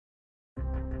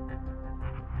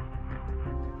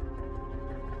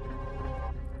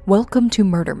Welcome to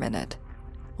Murder Minute.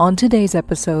 On today's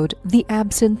episode, the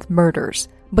Absinthe Murders.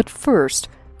 But first,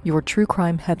 your true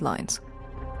crime headlines.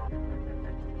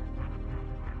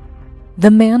 The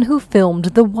man who filmed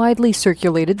the widely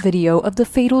circulated video of the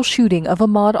fatal shooting of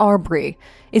Ahmaud Arbery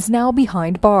is now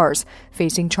behind bars,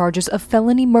 facing charges of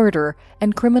felony murder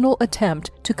and criminal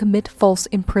attempt to commit false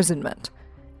imprisonment.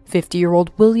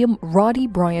 50-year-old William Roddy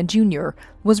Bryan Jr.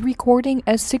 was recording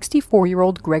as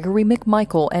 64-year-old Gregory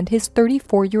McMichael and his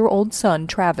 34-year-old son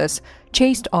Travis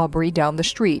chased Arbery down the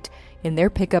street in their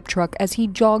pickup truck as he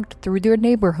jogged through their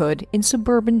neighborhood in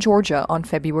suburban Georgia on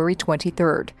February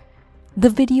 23rd. The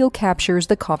video captures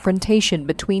the confrontation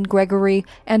between Gregory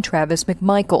and Travis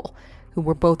McMichael, who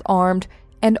were both armed,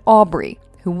 and Arbery,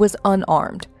 who was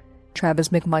unarmed. Travis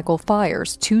McMichael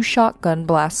fires 2 shotgun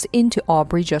blasts into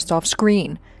Arbery just off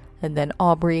screen, and then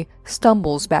Arbery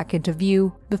stumbles back into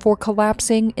view before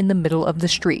collapsing in the middle of the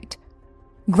street.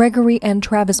 Gregory and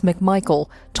Travis McMichael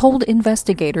told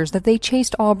investigators that they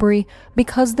chased Arbery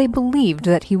because they believed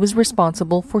that he was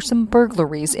responsible for some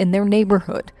burglaries in their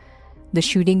neighborhood. The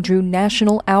shooting drew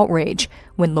national outrage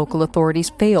when local authorities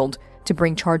failed to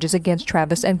bring charges against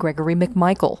Travis and Gregory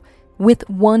McMichael, with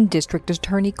one district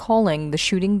attorney calling the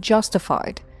shooting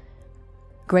justified.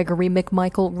 Gregory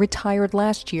McMichael retired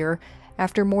last year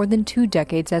after more than 2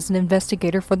 decades as an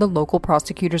investigator for the local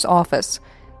prosecutor's office.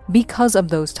 Because of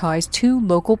those ties, 2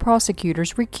 local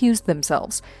prosecutors recused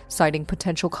themselves, citing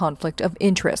potential conflict of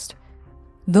interest.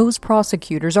 Those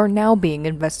prosecutors are now being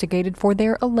investigated for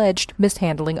their alleged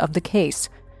mishandling of the case.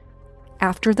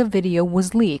 After the video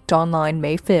was leaked online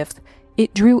May 5th,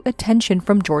 it drew attention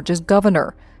from Georgia's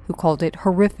governor, who called it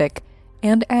horrific,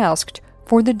 and asked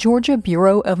for the Georgia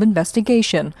Bureau of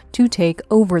Investigation to take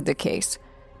over the case.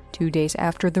 2 days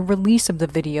after the release of the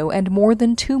video and more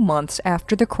than 2 months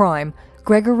after the crime,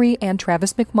 Gregory and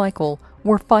Travis McMichael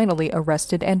were finally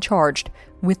arrested and charged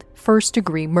with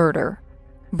first-degree murder.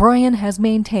 Bryan has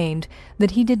maintained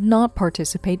that he did not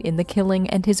participate in the killing,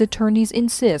 and his attorneys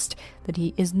insist that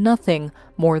he is nothing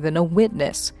more than a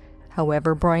witness.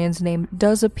 However, Bryan's name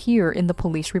does appear in the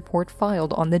police report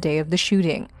filed on the day of the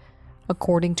shooting.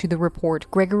 According to the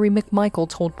report, Gregory McMichael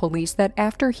told police that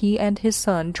after he and his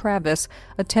son Travis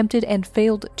attempted and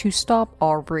failed to stop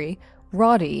Arbery,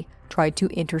 Roddy tried to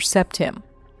intercept him.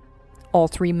 All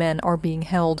 3 men are being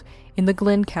held in the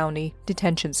Glenn County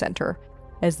Detention Center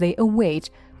as they await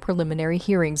preliminary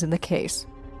hearings in the case.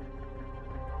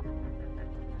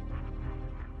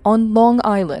 On Long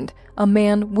Island, a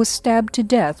man was stabbed to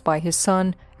death by his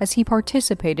son as he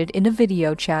participated in a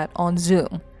video chat on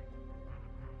Zoom.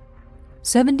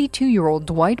 72-year-old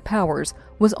Dwight Powers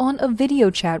was on a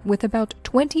video chat with about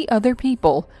 20 other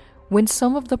people when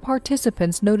some of the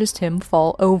participants noticed him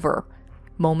fall over.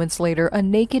 Moments later, a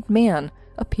naked man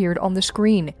appeared on the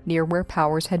screen near where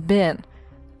Powers had been.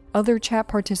 Other chat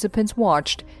participants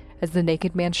watched as the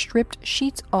naked man stripped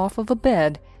sheets off of a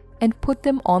bed and put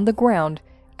them on the ground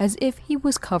as if he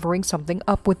was covering something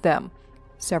up with them.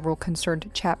 Several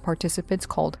concerned chat participants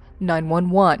called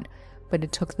 911, but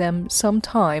it took them some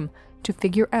time to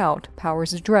figure out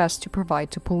Powers' address to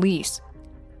provide to police.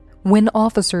 When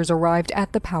officers arrived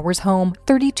at the Powers home,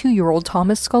 32-year-old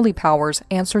Thomas Scully Powers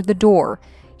answered the door.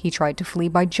 He tried to flee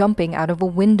by jumping out of a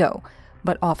window,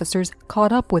 but officers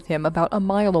caught up with him about a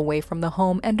mile away from the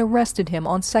home and arrested him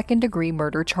on second-degree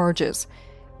murder charges.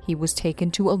 He was taken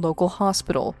to a local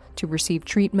hospital to receive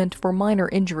treatment for minor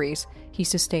injuries he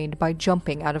sustained by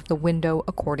jumping out of the window,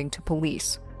 according to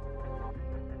police.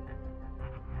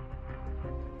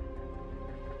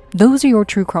 Those are your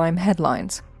true crime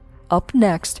headlines. Up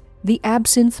next, the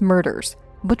Absinthe Murders.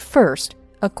 But first,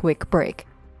 a quick break.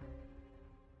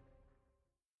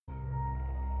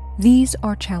 These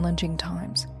are challenging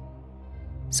times.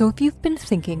 So if you've been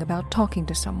thinking about talking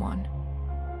to someone,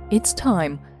 it's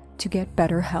time to get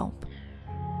BetterHelp.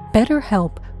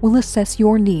 BetterHelp will assess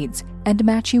your needs and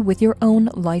match you with your own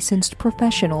licensed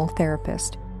professional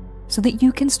therapist so that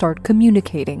you can start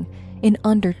communicating in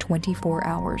under 24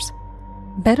 hours.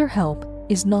 BetterHelp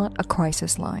is not a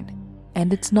crisis line,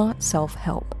 and it's not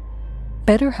self-help.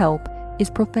 BetterHelp is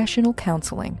professional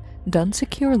counseling done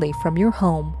securely from your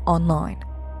home online.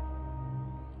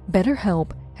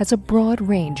 BetterHelp has a broad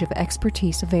range of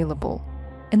expertise available,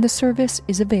 and the service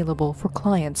is available for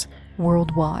clients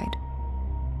worldwide.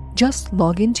 Just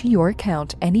log into your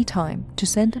account anytime to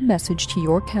send a message to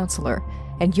your counselor,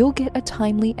 and you'll get a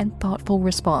timely and thoughtful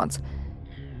response.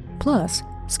 Plus,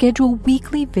 schedule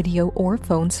weekly video or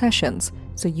phone sessions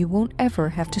so you won't ever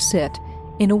have to sit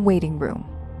in a waiting room.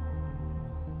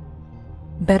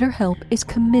 BetterHelp is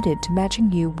committed to matching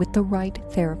you with the right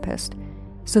therapist,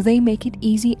 so they make it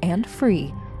easy and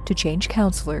free to change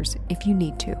counselors if you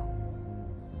need to.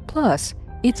 Plus,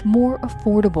 it's more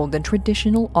affordable than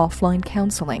traditional offline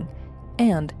counseling,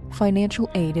 and financial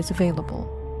aid is available.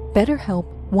 BetterHelp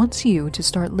wants you to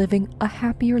start living a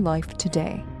happier life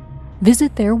today.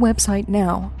 Visit their website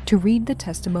now to read the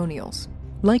testimonials,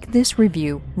 like this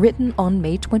review written on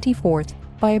May 24th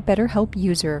by a BetterHelp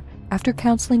user after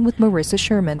counseling with Marissa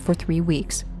Sherman for 3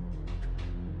 weeks.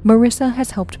 Marissa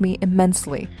has helped me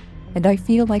immensely, and I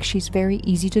feel like she's very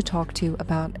easy to talk to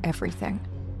about everything.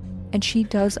 And she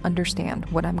does understand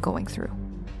what I'm going through.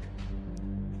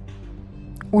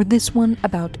 Or this one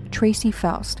about Tracy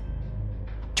Faust.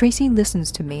 Tracy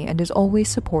listens to me and is always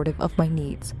supportive of my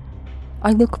needs.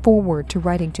 I look forward to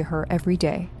writing to her every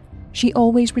day. She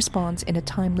always responds in a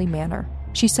timely manner.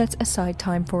 She sets aside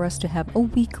time for us to have a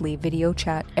weekly video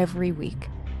chat every week.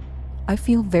 I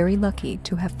feel very lucky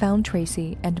to have found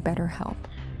Tracy and BetterHelp.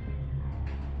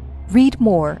 Read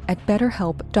more at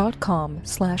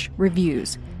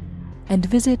betterhelp.com/reviews and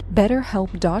visit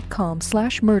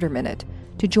betterhelp.com/murderminute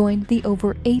to join the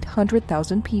over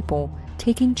 800,000 people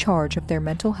taking charge of their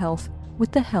mental health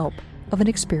with the help of an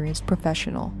experienced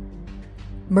professional.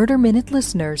 Murder Minute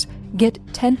listeners get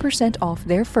 10% off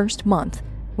their first month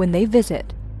when they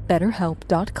visit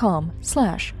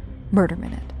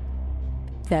betterhelp.com/murderminute.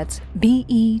 That's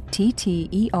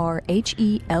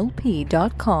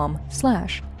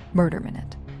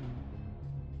betterhelp.com/murderminute.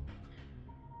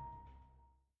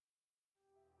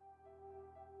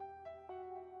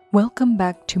 Welcome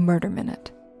back to Murder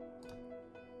Minute.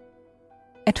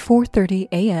 At 4:30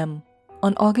 a.m.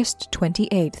 on August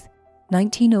 28,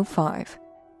 1905,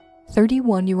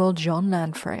 31-year-old Jean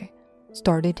Lanfray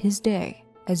started his day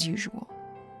as usual.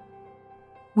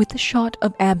 With a shot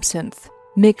of absinthe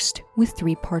mixed with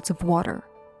 3 parts of water.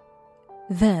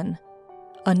 Then,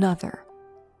 another.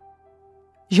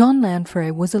 Jean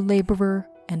Lanfray was a laborer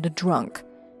and a drunk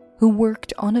who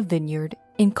worked on a vineyard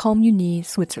in Chamonix,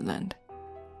 Switzerland.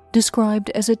 Described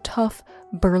as a tough,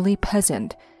 burly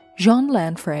peasant, Jean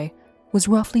Lanfray was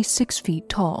roughly 6 feet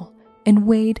tall and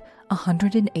weighed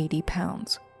 180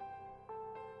 pounds.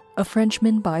 A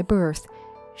Frenchman by birth,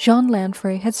 Jean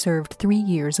Lanfray had served 3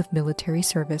 years of military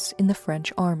service in the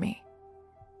French army.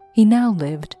 He now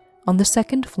lived on the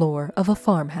 2nd floor of a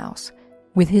farmhouse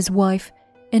with his wife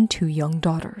and 2 young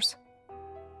daughters.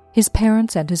 His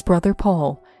parents and his brother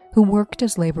Paul, who worked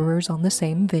as laborers on the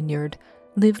same vineyard,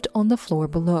 lived on the floor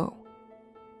below.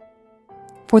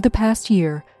 For the past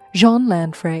year, Jean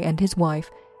Lanfray and his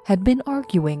wife had been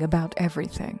arguing about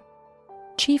everything,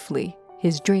 chiefly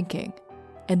his drinking,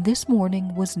 and this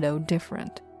morning was no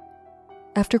different.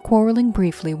 After quarreling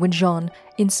briefly when Jean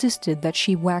insisted that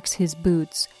she wax his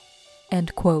boots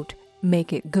and, quote,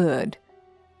 make it good,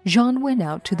 Jean went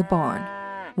out to the barn,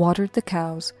 watered the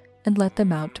cows, and let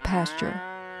them out to pasture.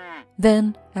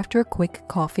 Then, after a quick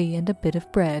coffee and a bit of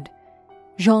bread,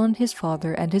 Jean, his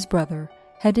father, and his brother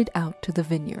headed out to the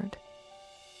vineyard.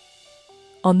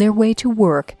 On their way to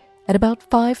work, at about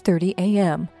 5:30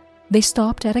 a.m., they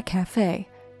stopped at a cafe,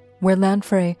 where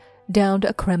Lanfray downed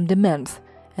a crème de menthe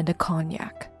and a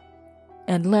cognac.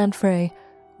 And Lanfray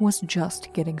was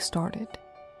just getting started.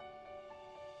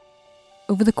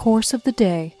 Over the course of the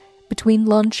day, between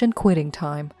lunch and quitting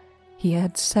time, he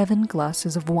had 7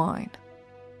 glasses of wine.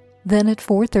 Then at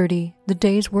 4:30, the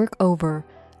day's work over,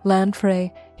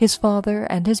 Lanfray, his father,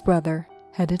 and his brother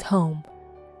headed home,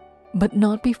 but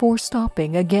not before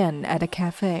stopping again at a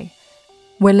cafe,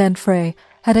 where Lanfray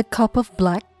had a cup of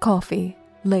black coffee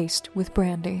laced with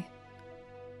brandy.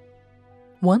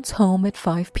 Once home at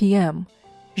 5 p.m.,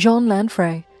 Jean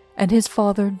Lanfray and his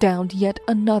father downed yet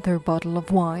another bottle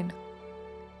of wine.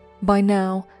 By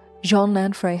now, Jean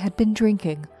Lanfray had been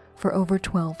drinking for over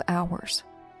 12 hours.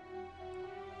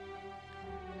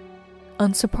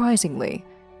 Unsurprisingly,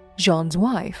 Jean's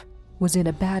wife was in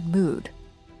a bad mood.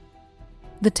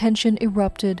 The tension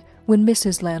erupted when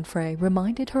Mrs. Lanfray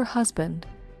reminded her husband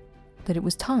that it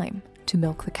was time to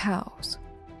milk the cows.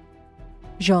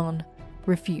 Jean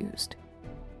refused,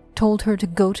 told her to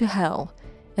go to hell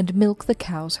and milk the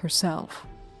cows herself.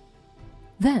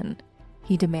 Then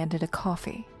he demanded a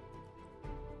coffee.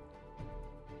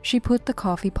 She put the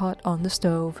coffee pot on the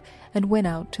stove and went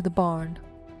out to the barn.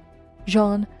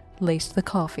 Jean laced the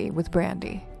coffee with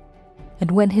brandy, and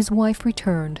when his wife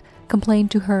returned, complained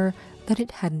to her that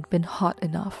it hadn't been hot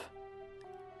enough.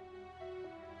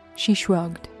 She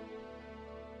shrugged.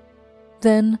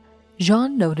 Then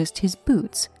Jean noticed his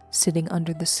boots sitting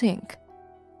under the sink,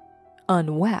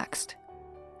 unwaxed.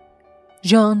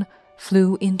 Jean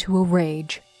flew into a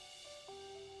rage.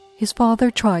 His father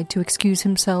tried to excuse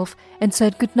himself and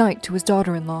said goodnight to his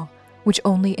daughter-in-law, which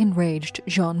only enraged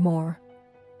Jean more.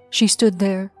 She stood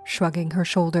there, shrugging her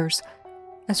shoulders,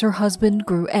 as her husband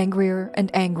grew angrier and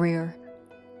angrier.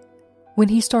 When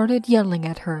he started yelling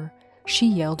at her, she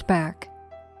yelled back.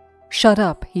 "Shut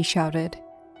up," he shouted.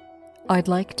 "I'd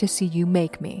like to see you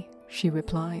make me," she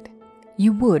replied.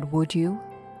 "You would you?"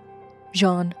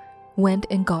 Jean went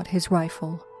and got his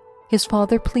rifle. His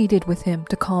father pleaded with him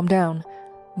to calm down,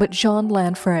 but Jean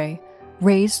Lanfray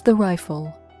raised the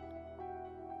rifle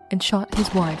and shot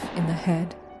his wife in the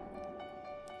head.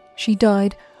 She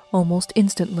died almost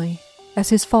instantly as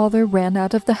his father ran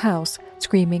out of the house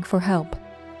screaming for help.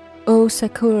 "Oh,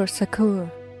 secours, secours."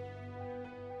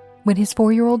 When his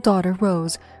 4-year-old daughter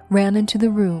Rose ran into the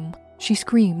room, she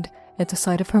screamed at the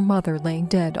sight of her mother laying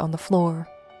dead on the floor.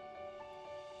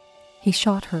 He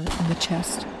shot her in the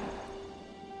chest.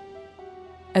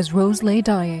 As Rose lay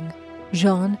dying,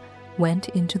 Jean went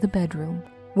into the bedroom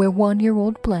where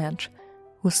 1-year-old Blanche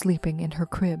was sleeping in her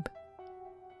crib.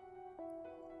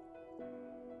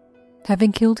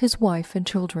 Having killed his wife and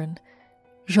children,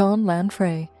 Jean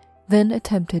Lanfray then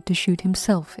attempted to shoot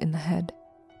himself in the head.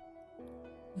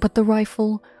 But the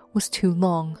rifle was too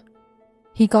long.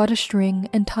 He got a string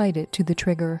and tied it to the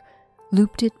trigger,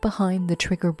 looped it behind the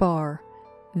trigger bar,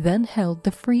 then held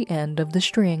the free end of the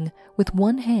string with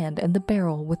one hand and the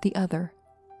barrel with the other.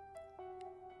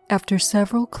 After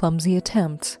several clumsy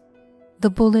attempts, the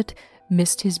bullet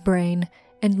missed his brain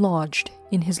and lodged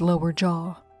in his lower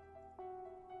jaw.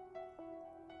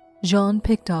 Jean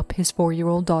picked up his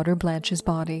 4-year-old daughter Blanche's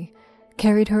body,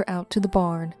 carried her out to the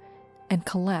barn, and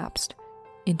collapsed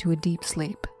into a deep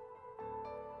sleep.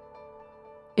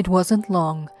 It wasn't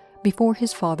long before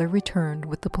his father returned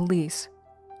with the police.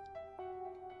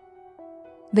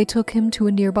 They took him to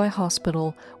a nearby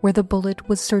hospital where the bullet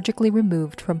was surgically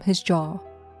removed from his jaw.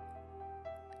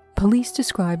 Police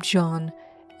described Jean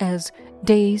as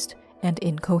dazed and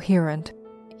incoherent.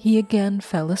 He again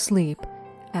fell asleep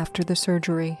after the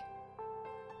surgery.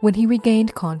 When he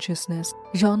regained consciousness,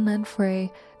 Jean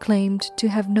Lanfray claimed to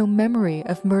have no memory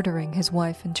of murdering his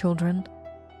wife and children.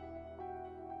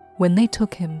 When they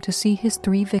took him to see his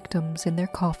 3 victims in their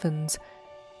coffins,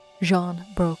 Jean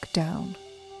broke down.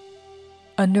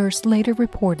 A nurse later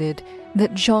reported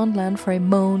that Jean Lanfray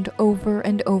moaned over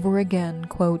and over again,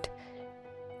 quote,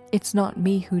 "It's not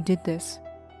me who did this.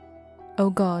 Oh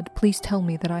God, please tell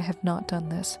me that I have not done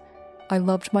this. I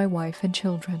loved my wife and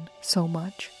children so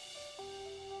much."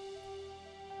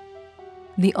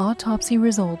 The autopsy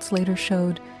results later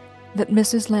showed that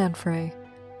Mrs. Lanfray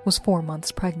was 4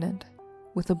 months pregnant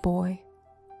with a boy.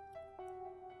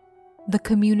 The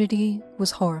community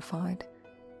was horrified.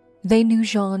 They knew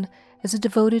Jean as a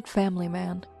devoted family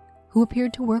man who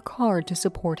appeared to work hard to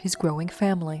support his growing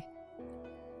family.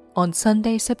 On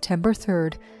Sunday, September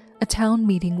 3rd, a town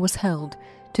meeting was held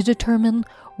to determine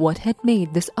what had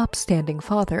made this upstanding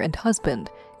father and husband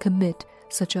commit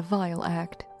such a vile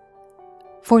act.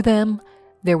 For them,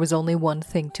 there was only one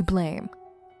thing to blame: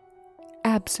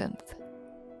 absinthe.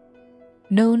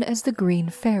 Known as the Green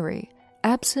Fairy,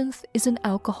 absinthe is an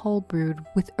alcohol brewed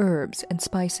with herbs and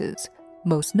spices,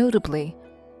 most notably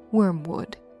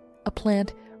wormwood, a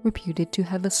plant reputed to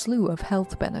have a slew of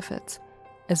health benefits,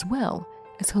 as well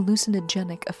as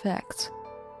hallucinogenic effects.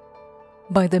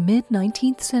 By the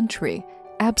mid-19th century,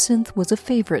 absinthe was a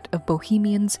favorite of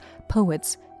bohemians,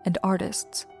 poets, and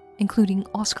artists, including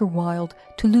Oscar Wilde,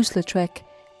 Toulouse-Lautrec,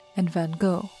 and Van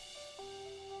Gogh.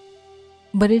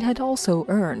 But it had also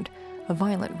earned a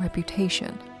violent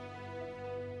reputation.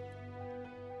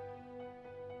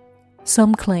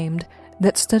 Some claimed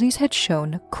that studies had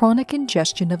shown chronic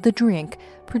ingestion of the drink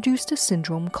produced a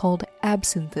syndrome called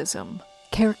absinthism,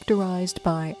 characterized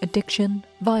by addiction,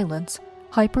 violence,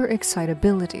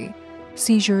 hyperexcitability,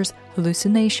 seizures,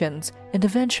 hallucinations, and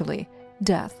eventually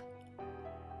death.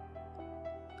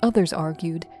 Others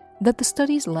argued that the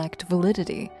studies lacked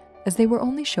validity as they were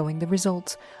only showing the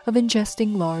results of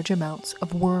ingesting large amounts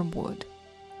of wormwood,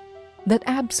 that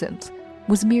absinthe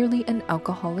was merely an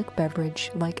alcoholic beverage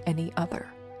like any other,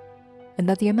 and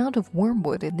that the amount of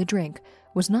wormwood in the drink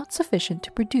was not sufficient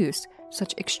to produce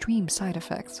such extreme side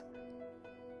effects.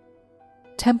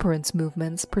 Temperance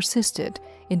movements persisted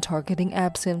in targeting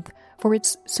absinthe for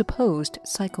its supposed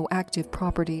psychoactive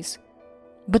properties,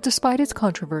 but despite its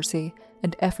controversy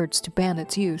and efforts to ban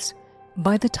its use,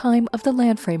 by the time of the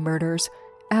Lanfray murders,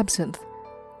 absinthe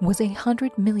was a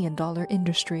 $100 million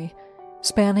industry,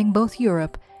 spanning both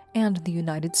Europe and the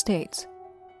United States.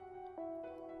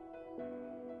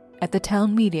 At the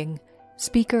town meeting,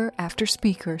 speaker after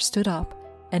speaker stood up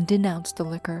and denounced the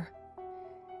liquor.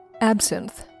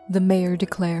 Absinthe, the mayor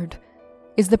declared,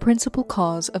 is the principal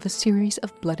cause of a series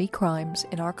of bloody crimes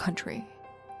in our country.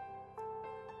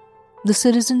 the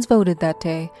citizens voted that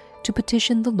day to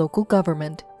petition the local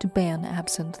government to ban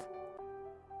absinthe.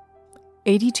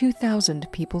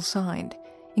 82,000 people signed,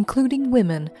 including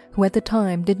women who at the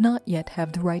time did not yet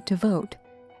have the right to vote,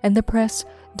 and the press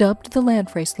dubbed the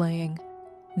Lanfray slaying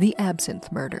the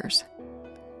Absinthe Murders.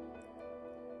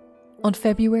 On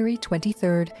February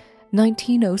 23,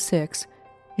 1906,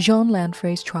 Jean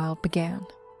Lanfray's trial began.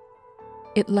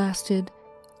 It lasted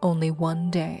only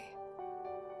one day.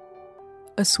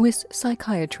 A Swiss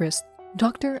psychiatrist,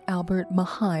 Dr. Albert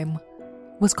Maheim,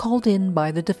 was called in by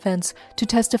the defense to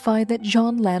testify that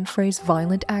Jean Lanfray's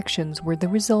violent actions were the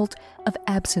result of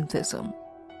absinthism.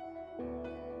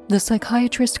 The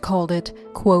psychiatrist called it,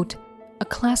 quote, a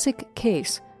classic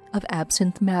case of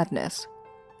absinthe madness,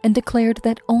 and declared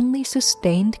that only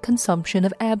sustained consumption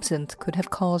of absinthe could have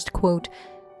caused, quote,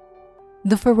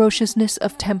 the ferociousness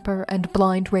of temper and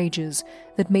blind rages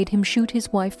that made him shoot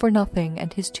his wife for nothing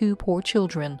and his 2 poor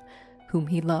children, whom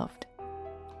he loved.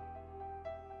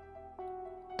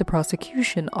 The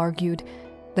prosecution argued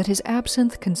that his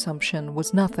absinthe consumption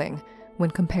was nothing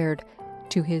when compared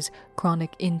to his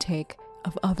chronic intake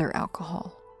of other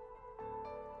alcohol.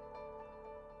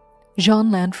 Jean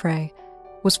Lanfray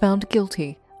was found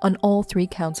guilty on all 3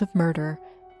 counts of murder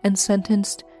and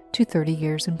sentenced to 30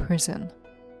 years in prison.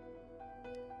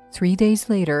 3 days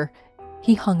later,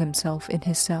 he hung himself in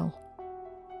his cell.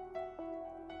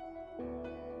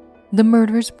 The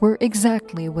murders were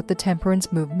exactly what the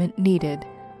temperance movement needed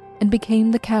and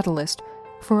became the catalyst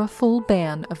for a full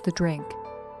ban of the drink.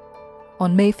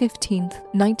 On May 15,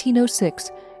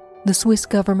 1906, the Swiss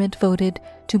government voted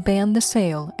to ban the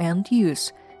sale and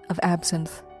use of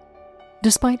absinthe.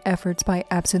 Despite efforts by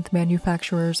absinthe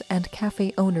manufacturers and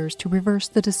cafe owners to reverse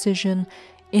the decision,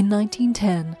 in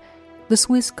 1910, the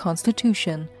Swiss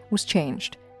constitution was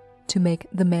changed to make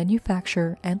the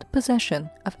manufacture and possession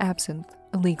of absinthe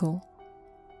illegal.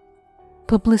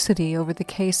 Publicity over the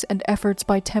case and efforts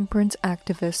by temperance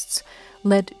activists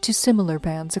led to similar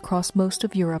bans across most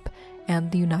of Europe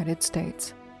and the United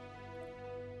States.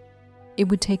 It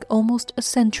would take almost a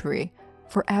century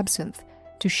for absinthe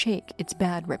to shake its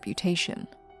bad reputation.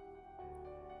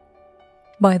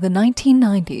 By the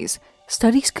 1990s,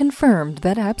 studies confirmed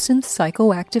that absinthe's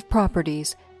psychoactive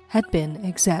properties had been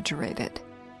exaggerated,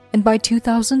 and by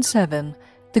 2007,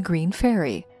 the Green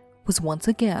Fairy was once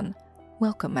again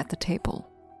welcome at the table.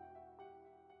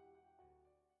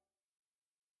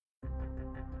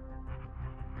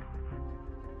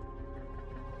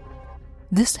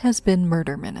 This has been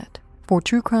Murder Minute. For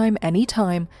true crime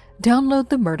anytime, download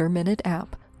the Murder Minute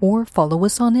app or follow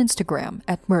us on Instagram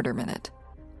at Murder Minute.